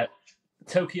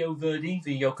 Tokyo Verdy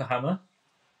v Yokohama.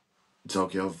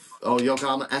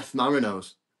 Yokohama F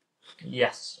Marinos.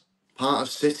 Yes. Part of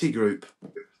City Group.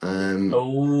 And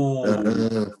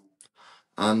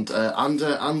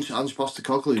Ange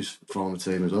Postecoglou's former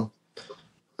team as well.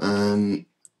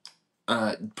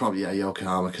 Probably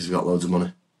Yokohama because they've got loads of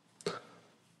money.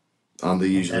 And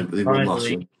they won last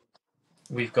year.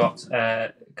 We've got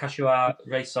Kashiwa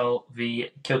Reysol v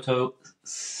Kyoto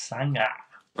Sanga.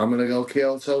 I'm going to go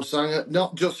Kyoto Sanga,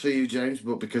 not just for you, James,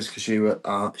 but because Kashiwa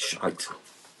are shite.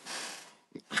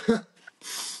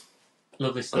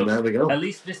 Lovely And stuff. there we go. At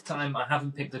least this time I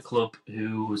haven't picked a club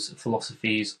whose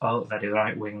philosophies are very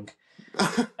right wing.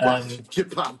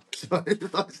 Japan.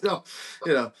 That's not,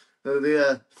 you know,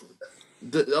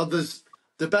 there's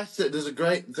the best. There's a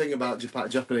great thing about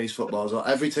Japanese football. Is like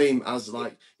every team has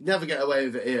like you never get away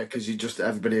with it here because you just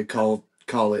everybody would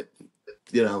call it,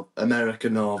 you know,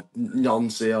 American or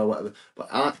nonce or whatever.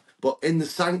 But in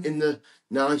the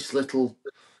nice little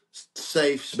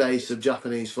safe space of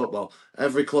Japanese football,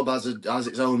 every club has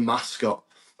its own mascot,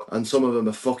 and some of them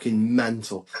are fucking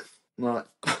mental. Like,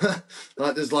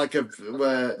 like there's like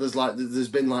there's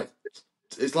been like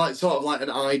it's like sort of like an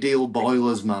ideal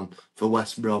Boilers man for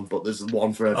West Brom, but there's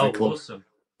one for every club. Awesome.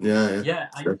 Yeah. Yeah,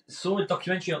 I saw a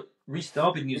documentary. Reece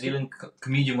Darby, New Zealand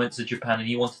comedian, went to Japan and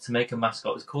he wanted to make a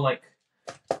mascot. It was called like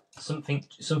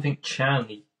something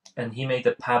Chan, and he made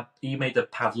a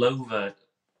Pavlova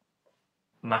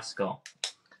mascot.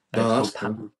 And Oh, it's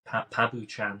called Pabu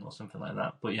Chan or something like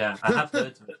that. But yeah, I have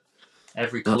heard of it.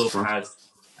 Every That's club fun.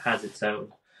 has its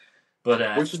own. But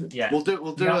yeah, we'll do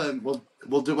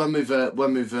we'll do when we've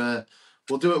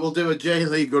we'll do a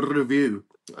J.League review,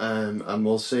 and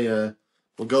we'll see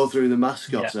we'll go through the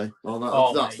mascots. Yeah. That's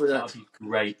mate, the that'd next. be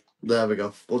great. There we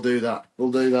go. We'll do that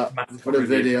Mascot for the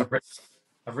review. video.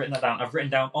 I've written that down. I've written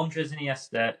down Andres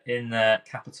Iniesta in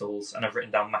capitals, and I've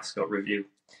written down mascot review.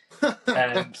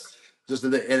 Just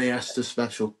an Iniesta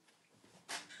special.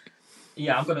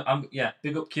 Yeah,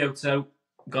 big up Kyoto.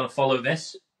 I'm gonna follow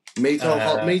this.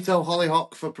 Mito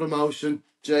Hollyhock for promotion.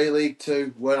 J.League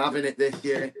 2. We're having it this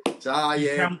year.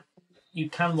 You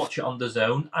can watch it on the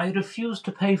Zone. I refuse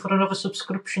to pay for another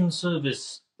subscription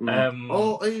service.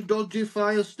 Or a dodgy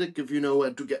Fire Stick if you know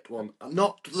where to get one.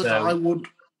 Not that I would.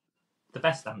 The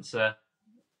best answer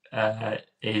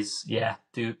is I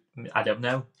don't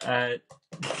know. I'm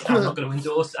not going to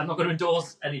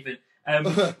endorse anything.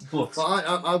 But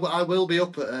I will be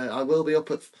up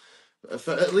at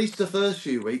for at least the first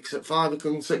few weeks at 5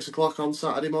 o'clock and 6 o'clock on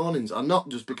Saturday mornings, and not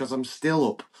just because I'm still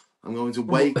up. I'm going to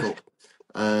wake up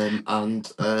and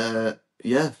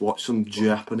watch some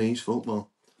Japanese football.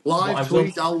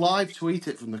 I'll live tweet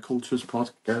it from the Cultures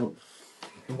Pod account.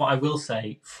 What I will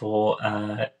say for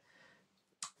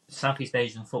Southeast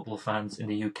Asian football fans in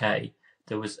the UK,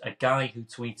 there was a guy who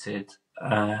tweeted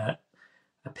a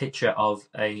picture of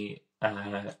a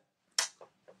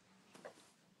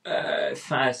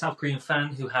South Korean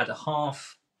fan who had a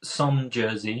half Son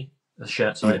jersey,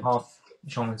 half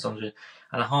Jeongmin Son jersey,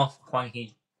 and a half Hwang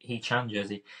Hee-chan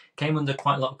jersey. Came under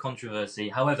quite a lot of controversy.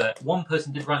 However, one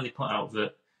person did rightly put out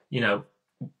that, you know,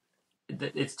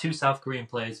 it's two South Korean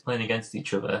players playing against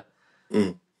each other.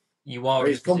 You are.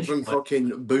 He's come from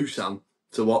fucking Busan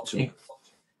to watch him.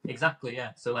 Exactly,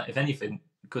 yeah. So, like, if anything,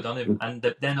 good on him. And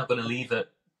they're not going to leave at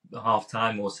half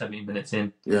time or 70 minutes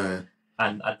in. Yeah.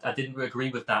 And I didn't agree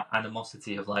with that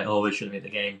animosity of like, oh, we shouldn't be the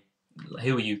game.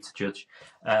 Who are you to judge?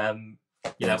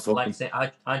 Like I say,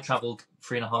 I travelled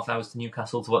 3.5 hours to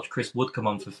Newcastle to watch Chris Wood come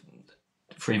on for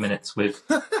 3 minutes with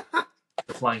the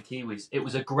Flying Kiwis. It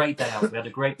was a great day out. We had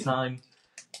a great time.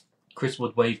 Chris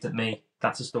Wood waved at me.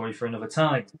 That's a story for another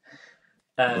time.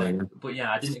 But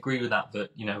yeah, I didn't agree with that. But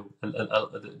you know,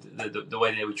 the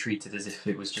way they were treated as if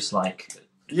it was just like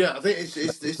I think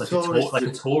it's like a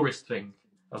tourist thing.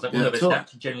 I was like, well, they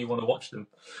actually genuinely want to watch them.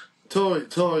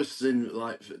 Tourists in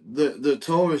like the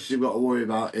tourists you've got to worry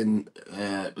about in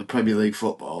the Premier League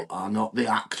football are not the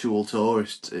actual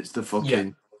tourists. It's the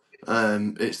fucking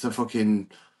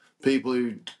people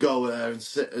who go there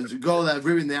and go there,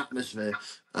 ruin the atmosphere,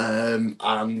 don't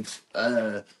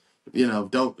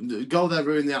go there,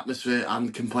 ruin the atmosphere,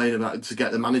 and complain about it to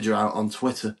get the manager out on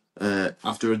Twitter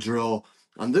after a draw.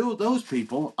 And those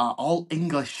people are all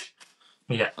English.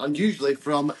 Yeah. And usually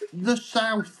from the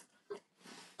south.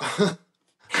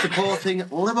 Supporting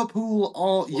Liverpool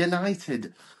or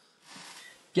United.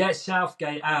 Get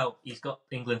Southgate out. He's got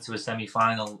England to a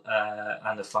semi-final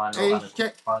and a final. He's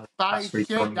shit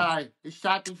guy. He's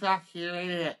starting last year, isn't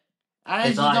it? I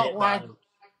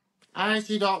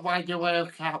actually not won the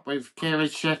World Cup with Kieran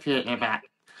Trippier at the back.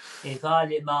 If I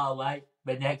did my way,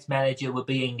 the next manager would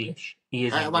be English. He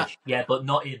is English. Yeah, but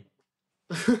not him.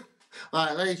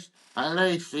 At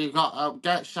least you got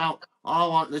get some. I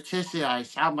want Letitia,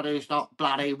 somebody who's not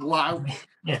bloody woke.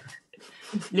 Yeah.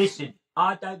 Listen,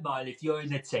 I don't mind if you're in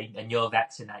the team and you're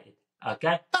vaccinated,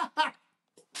 okay?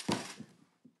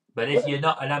 But if you're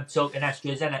not, and I'm talking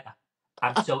AstraZeneca,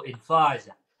 I'm talking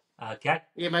Pfizer, okay?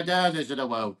 You're Modernas of the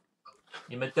world.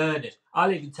 You're Modernas.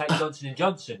 I'll even take Johnson &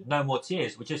 Johnson. No more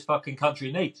tears, which this fucking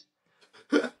country needs.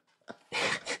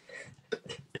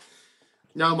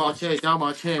 No more cheers, no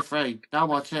more cheer free. No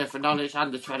more cheer for knowledge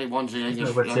under 21s in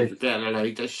English. Get the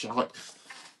league, this shot.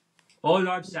 All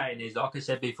I'm saying is, like I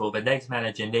said before, the next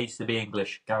manager needs to be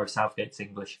English. Gareth Southgate's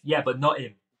English. Yeah, but not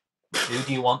him. Who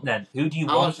do you want then? Who do you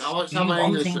want? I want Do you someone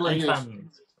want English.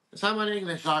 fans? Someone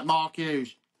English like Mark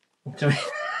Hughes.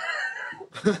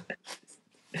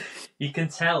 You can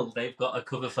tell they've got a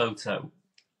cover photo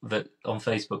that on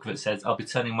Facebook that says, "I'll be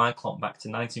turning my clock back to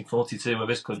 1942 where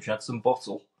this country had some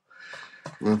bottle."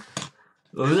 Yeah.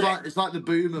 It's like the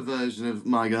boomer version of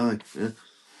my guy. Yeah.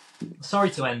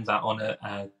 Sorry to end that on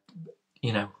a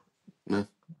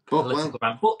political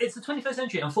rant, but it's the 21st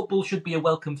century, and football should be a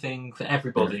welcome thing for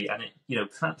everybody. And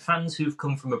fans who've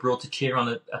come from abroad to cheer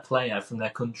on a player from their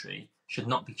country should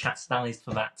not be chastised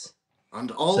for that. And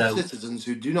all citizens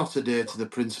who do not adhere to the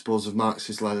principles of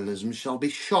Marxist-Leninism shall be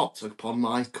shot upon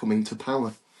my coming to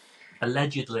power.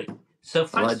 Allegedly. So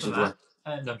thanks for that.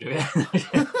 No, I'm doing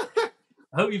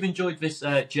I hope you've enjoyed this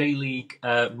J.League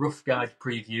rough guide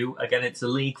preview. Again, it's a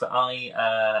league that I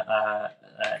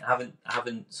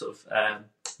haven't sort of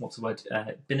what's the word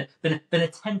been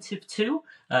attentive to,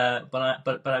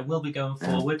 but I will be going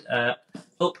forward.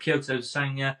 Up Kyoto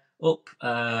Sanga, up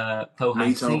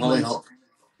Pohang Steelers,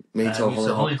 Mito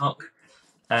Hollyhock,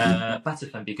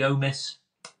 Batafembi Gomis,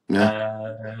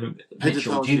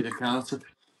 Mitchell Duke, Carter,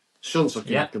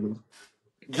 Shunsuke Ackerman,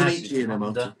 Junichi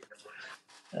Inamoto,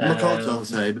 Makoto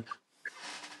Sabe.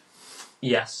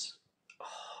 Yes.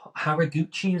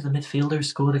 Haraguchi is the midfielder who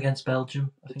scored against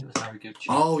Belgium. I think it was Haraguchi.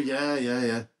 Oh,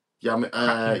 yeah.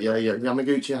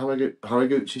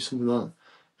 Haraguchi, something like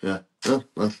that. Yeah.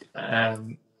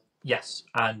 Yes,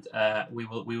 and we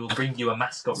will bring you a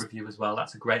mascot review as well.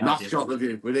 That's a great idea. Mascot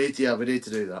review. We need to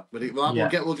do that.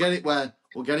 We'll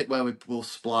get it where we'll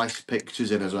splice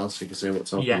pictures in as well, so you can see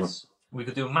what's talking about. Yes, we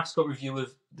could do a mascot review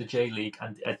of the J.League,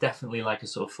 and definitely like a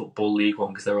sort of football league one,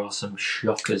 because there are some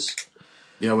shockers.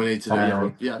 Yeah, we need to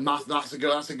do. That's a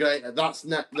great.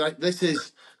 This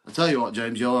is. I tell you what,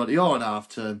 James, you're on half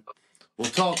term. We'll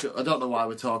talk. I don't know why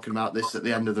we're talking about this at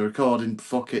the end of the recording.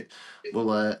 Fuck it.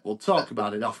 We'll talk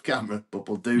about it off camera, but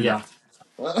we'll do that.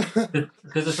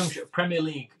 Because there's some Premier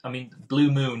League. I mean, Blue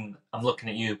Moon. I'm looking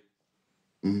at you.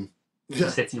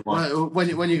 City one.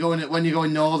 When you go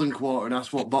in Northern Quarter and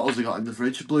ask what bottles they got in the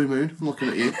fridge, Blue Moon. I'm looking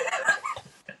at you.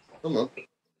 Come on.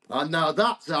 And now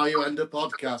that's how you end a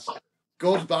podcast.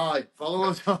 Goodbye. Follow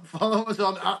us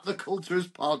on at the Cultures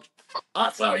Pod.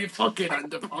 That's how you fucking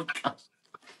end a podcast.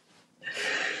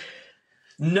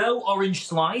 No orange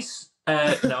slice.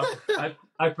 No,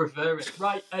 I prefer it.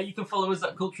 Right, you can follow us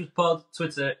at Cultures Pod,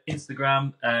 Twitter,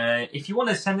 Instagram. If you want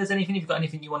to send us anything, if you've got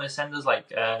anything you want to send us, like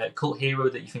a cult hero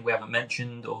that you think we haven't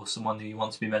mentioned, or someone who you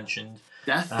want to be mentioned.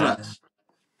 Death threats.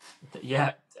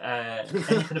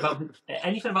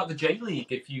 Anything about the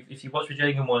J.League. If you watch the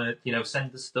J.League and want to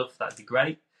send us stuff, that'd be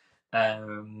great.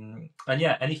 And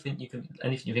yeah, anything you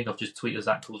think of, just tweet us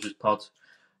at Cultures Pod.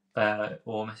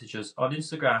 Or message us on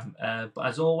Instagram. But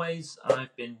as always,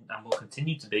 I've been and will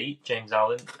continue to be James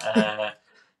Allen.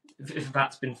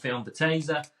 That's been Fionn the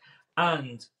Taser,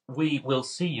 and we will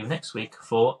see you next week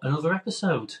for another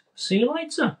episode. See you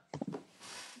later.